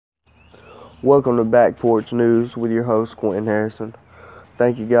Welcome to Back Porch News with your host, Quentin Harrison.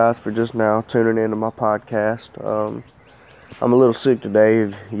 Thank you guys for just now tuning into my podcast. I'm a little sick today,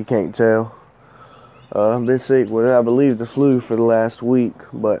 if you can't tell. I've been sick with, I believe, the flu for the last week,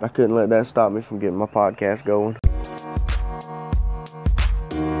 but I couldn't let that stop me from getting my podcast going.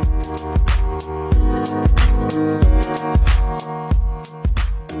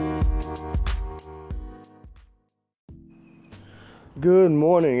 Good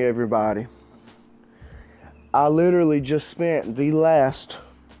morning, everybody. I literally just spent the last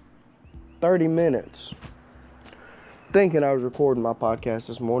 30 minutes thinking I was recording my podcast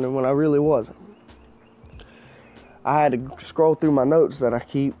this morning when I really wasn't. I had to scroll through my notes that I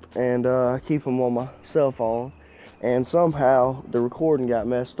keep, and I keep them on my cell phone, and somehow the recording got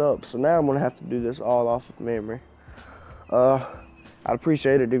messed up, so now I'm going to have to do this all off of memory. I'd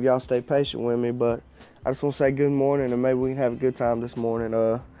appreciate it if y'all stay patient with me, but I just want to say good morning, and maybe we can have a good time this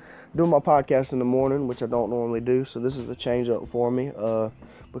morning. Doing my podcast in the morning, which I don't normally do, so this is a change up for me.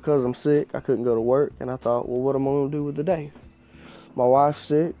 Because I'm sick, I couldn't go to work, and I thought, well, what am I going to do with the day? My wife's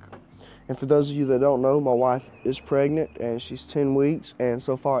sick, and for those of you that don't know, my wife is pregnant, and she's 10 weeks, and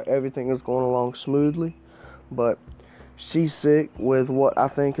so far everything is going along smoothly, but she's sick with what I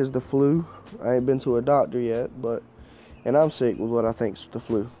think is the flu. I ain't been to a doctor yet, and I'm sick with what I think is the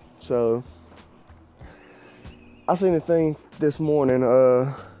flu. So I seen a thing this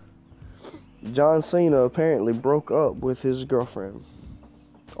morning. John Cena apparently broke up with his girlfriend,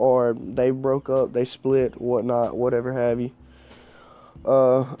 or they broke up, they split, whatnot, whatever have you.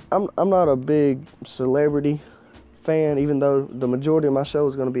 I'm not a big celebrity fan, even though the majority of my show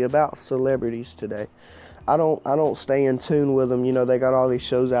is going to be about celebrities today. I don't stay in tune with them. You know, they got all these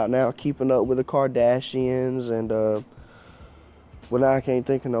shows out now, Keeping Up with the Kardashians, and well, now I can't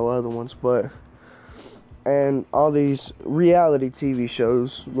think of no other ones, and all these reality TV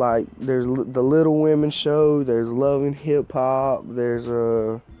shows, like there's the Little Women show, there's Love and Hip Hop, there's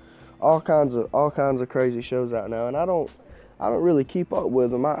all kinds of crazy shows out now, and I don't really keep up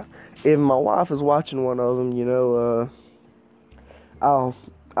with them. If my wife is watching one of them, you know,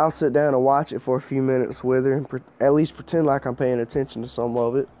 I'll sit down and watch it for a few minutes with her, and at least pretend like I'm paying attention to some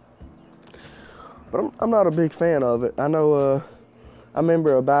of it. But I'm not a big fan of it. I know. I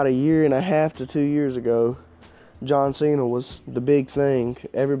remember about 1.5 to 2 years ago, John Cena was the big thing.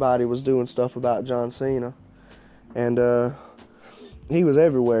 Everybody was doing stuff about John Cena, and he was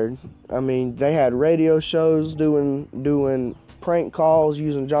everywhere. I mean, they had radio shows doing prank calls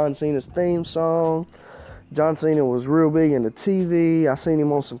using John Cena's theme song. John Cena was real big into TV. I seen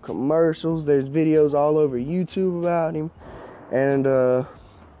him on some commercials. There's videos all over YouTube about him, and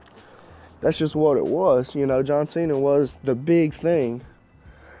that's just what it was. You know, John Cena was the big thing.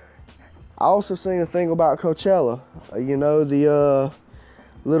 I also seen a thing about Coachella. You know, the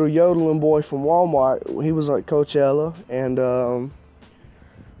little yodeling boy from Walmart, he was at Coachella, and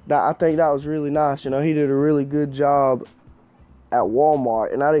I think that was really nice. You know, he did a really good job at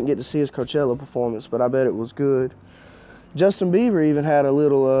Walmart, and I didn't get to see his Coachella performance, but I bet it was good. Justin Bieber even had a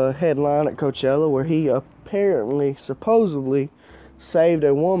little headline at Coachella where he apparently, supposedly, saved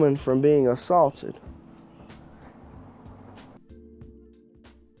a woman from being assaulted.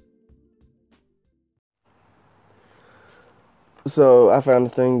 So I found a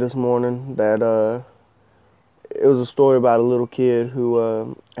thing this morning that it was a story about a little kid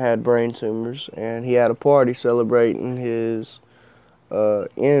who had brain tumors, and he had a party celebrating his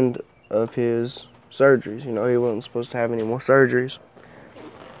end of his surgeries. You know, he wasn't supposed to have any more surgeries,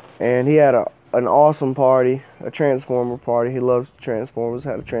 and he had an awesome party, a Transformer party. He loves Transformers.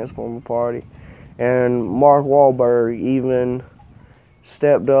 Had a Transformer party, and Mark Wahlberg even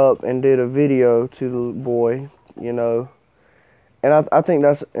stepped up and did a video to the boy. You know, and I think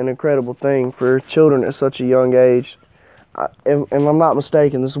that's an incredible thing for children at such a young age. If I'm not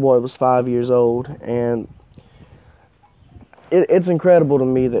mistaken, this boy was 5 years old, and it's incredible to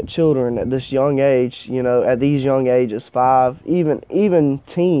me that children at this young age, you know, at these young ages, 5, even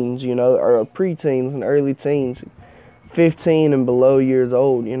teens, you know, or preteens and early teens, 15 and below years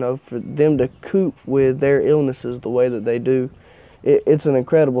old, you know, for them to cope with their illnesses the way that they do, it's an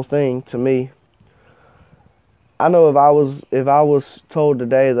incredible thing to me. I know if I was told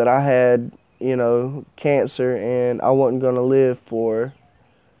today that I had, you know, cancer and I wasn't going to live for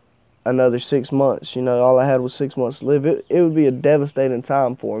another 6 months, you know, all I had was 6 months to live, it would be a devastating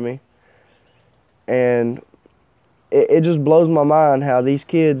time for me. And it just blows my mind how these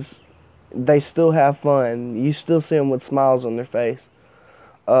kids, they still have fun. You still see them with smiles on their face.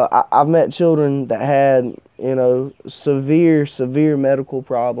 I've met children that had, you know, severe medical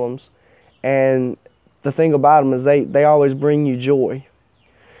problems, and the thing about them is they always bring you joy.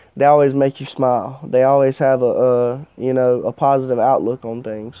 they always make you smile. They always have a positive outlook on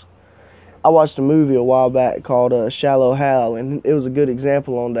things. I watched a movie a while back called Shallow Hal, and it was a good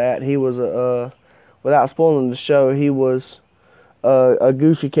example on that. He was without spoiling the show, he was a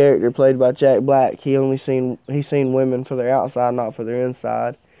goofy character played by Jack Black. He seen women for their outside, not for their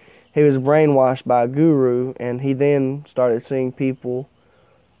inside. He was brainwashed by a guru, and he then started seeing people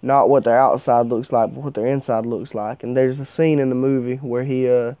not what their outside looks like, but what their inside looks like. And there's a scene in the movie where he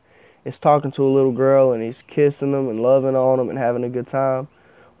is talking to a little girl, and he's kissing them and loving on them and having a good time.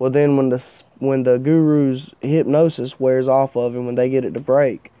 Well, then when the guru's hypnosis wears off of him, when they get it to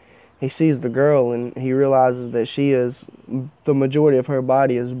break, he sees the girl and he realizes that the majority of her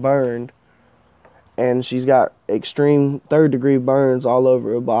body is burned, and she's got extreme third-degree burns all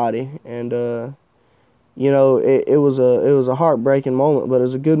over her body. And it was a heartbreaking moment, but it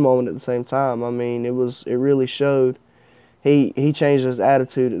was a good moment at the same time. I mean, it really showed. He changed his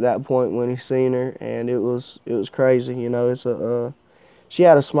attitude at that point when he seen her, and it was crazy. She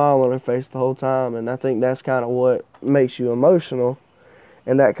had a smile on her face the whole time, and I think that's kind of what makes you emotional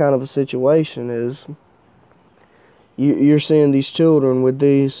in that kind of a situation. Is you're seeing these children with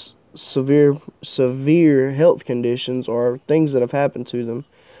these severe health conditions or things that have happened to them,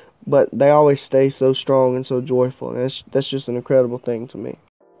 but they always stay so strong and so joyful, and that's just an incredible thing to me.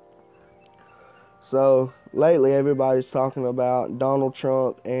 So lately everybody's talking about Donald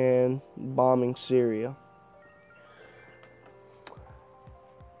Trump and bombing Syria.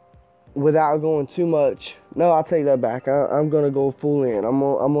 Without going too much, no, I'll take that back. I'm going to go full in. I'm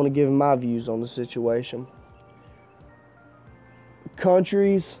going to give my views on the situation.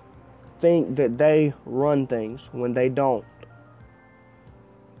 Countries think that they run things when they don't.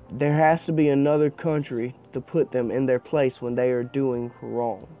 There has to be another country to put them in their place when they are doing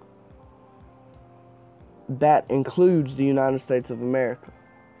wrong. That includes the United States of America.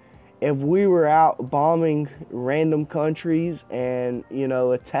 If we were out bombing random countries and,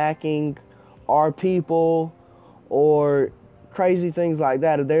 attacking our people or crazy things like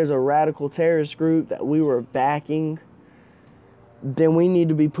that, if there's a radical terrorist group that we were backing, then we need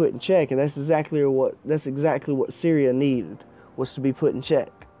to be put in check. And that's exactly what Syria needed, was to be put in check.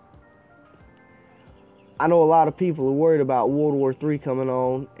 I know a lot of people are worried about World War III coming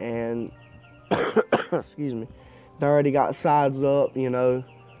on, and excuse me, they already got sides up,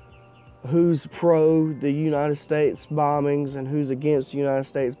 who's pro the United States bombings and who's against the United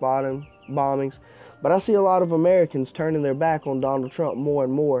States bombings. But I see a lot of Americans turning their back on Donald Trump more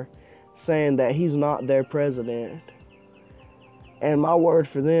and more, saying that he's not their president. And my word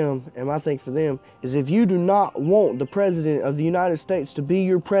for them, and my thing for them, is if you do not want the president of the United States to be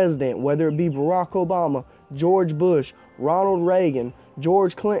your president, whether it be Barack Obama, George Bush, Ronald Reagan,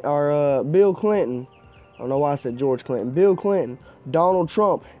 George Clinton, or Bill Clinton, I don't know why I said George Clinton, Bill Clinton, Donald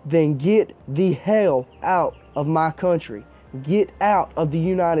Trump, then get the hell out of my country. Get out of the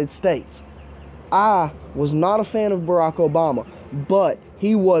United States. I was not a fan of Barack Obama, but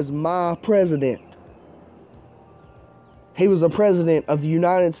he was my president. He was the president of the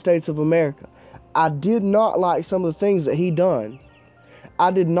United States of America. I did not like some of the things that he done.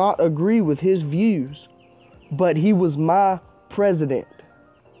 I did not agree with his views, but he was my president.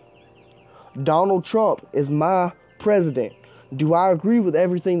 Donald Trump is my president. Do I agree with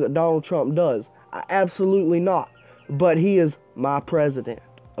everything that Donald Trump does? Absolutely not. But he is my president,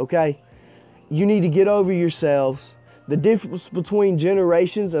 okay? You need to get over yourselves. The difference between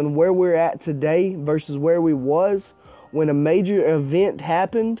generations and where we're at today versus where we was when a major event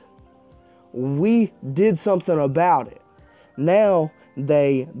happened, we did something about it. Now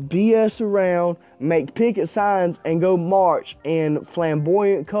they BS around, make picket signs, and go march in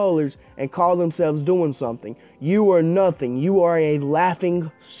flamboyant colors and call themselves doing something. You are nothing. You are a laughing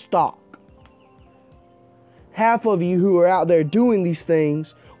stock. Half of you who are out there doing these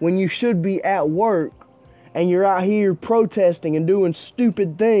things when you should be at work and you're out here protesting and doing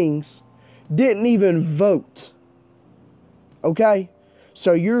stupid things didn't even vote. Okay?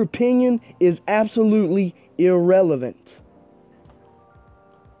 So your opinion is absolutely irrelevant.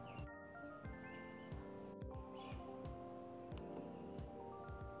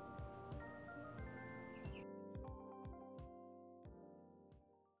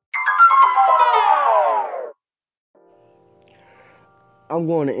 I'm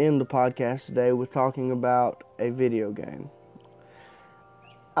going to end the podcast today with talking about a video game.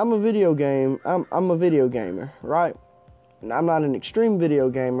 I'm a video gamer, right? And I'm not an extreme video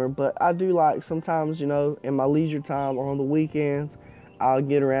gamer, but I do like sometimes, in my leisure time or on the weekends, I'll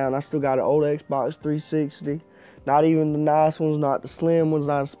get around. I still got an old Xbox 360. Not even the nice ones, not the slim ones,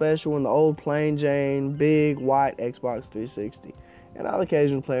 not a special one. The old plain Jane, big, white Xbox 360. and I'll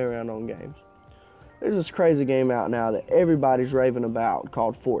occasionally play around on games. There's this crazy game out now that everybody's raving about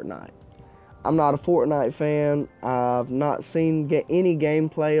called Fortnite. I'm not a Fortnite fan. I've not seen any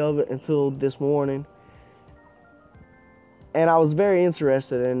gameplay of it until this morning. And I was very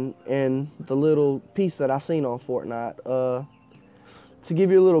interested in the little piece that I seen on Fortnite. To give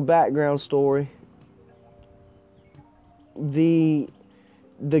you a little background story, the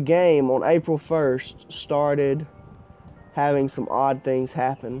game on April 1st started having some odd things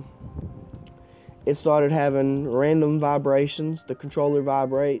happen. It started having random vibrations. The controller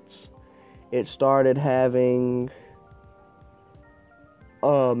vibrates. It started having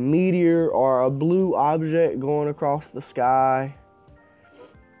a meteor or a blue object going across the sky.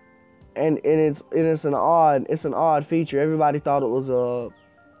 And it's an odd feature. Everybody thought it was a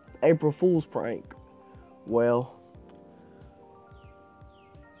April Fool's prank. Well,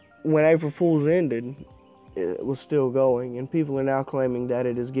 when April Fool's ended, it was still going, and people are now claiming that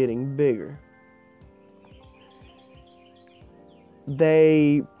it is getting bigger.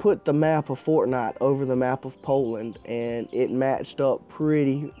 They put the map of Fortnite over the map of Poland, and it matched up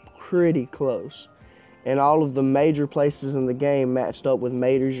pretty close. And all of the major places in the game matched up with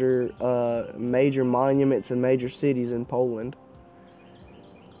major monuments and major cities in Poland.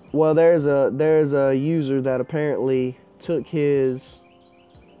 Well, there's a user that apparently took his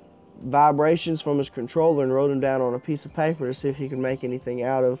vibrations from his controller and wrote them down on a piece of paper to see if he could make anything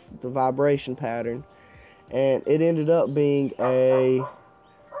out of the vibration pattern. And it ended up being a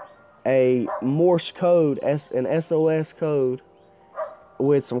Morse code, an SOS code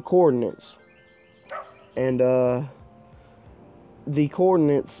with some coordinates. And the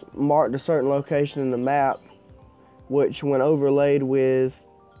coordinates marked a certain location in the map, which when overlaid with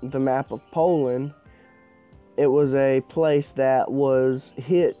the map of Poland, it was a place that was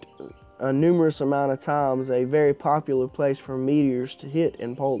hit a numerous amount of times, a very popular place for meteors to hit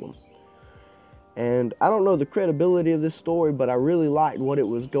in Poland. And I don't know the credibility of this story, but I really liked what it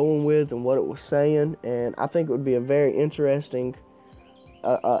was going with and what it was saying. And I think it would be a very interesting,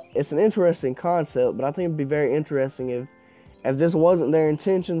 it's an interesting concept, but I think it would be very interesting if this wasn't their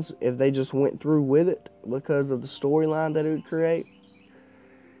intentions, if they just went through with it because of the storyline that it would create,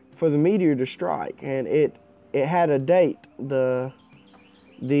 for the meteor to strike. And it had a date. The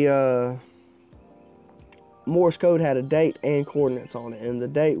Morse code had a date and coordinates on it, and the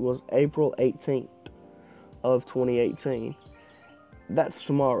date was April 18th of 2018. That's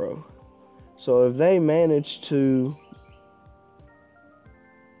tomorrow. So if they manage to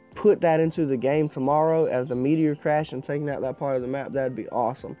put that into the game tomorrow as the meteor crash and taking out that part of the map, that'd be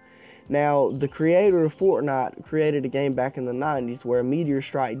awesome. Now, the creator of Fortnite created a game back in the 90s where a meteor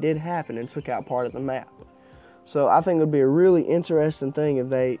strike did happen and took out part of the map. So I think it would be a really interesting thing if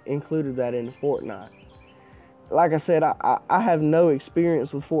they included that into Fortnite. Like I said, I have no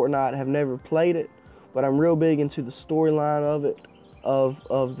experience with Fortnite, have never played it, but I'm real big into the storyline of it, of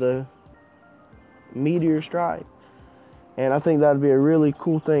the meteor strike. And I think that'd be a really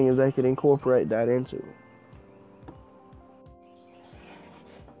cool thing if they could incorporate that into it.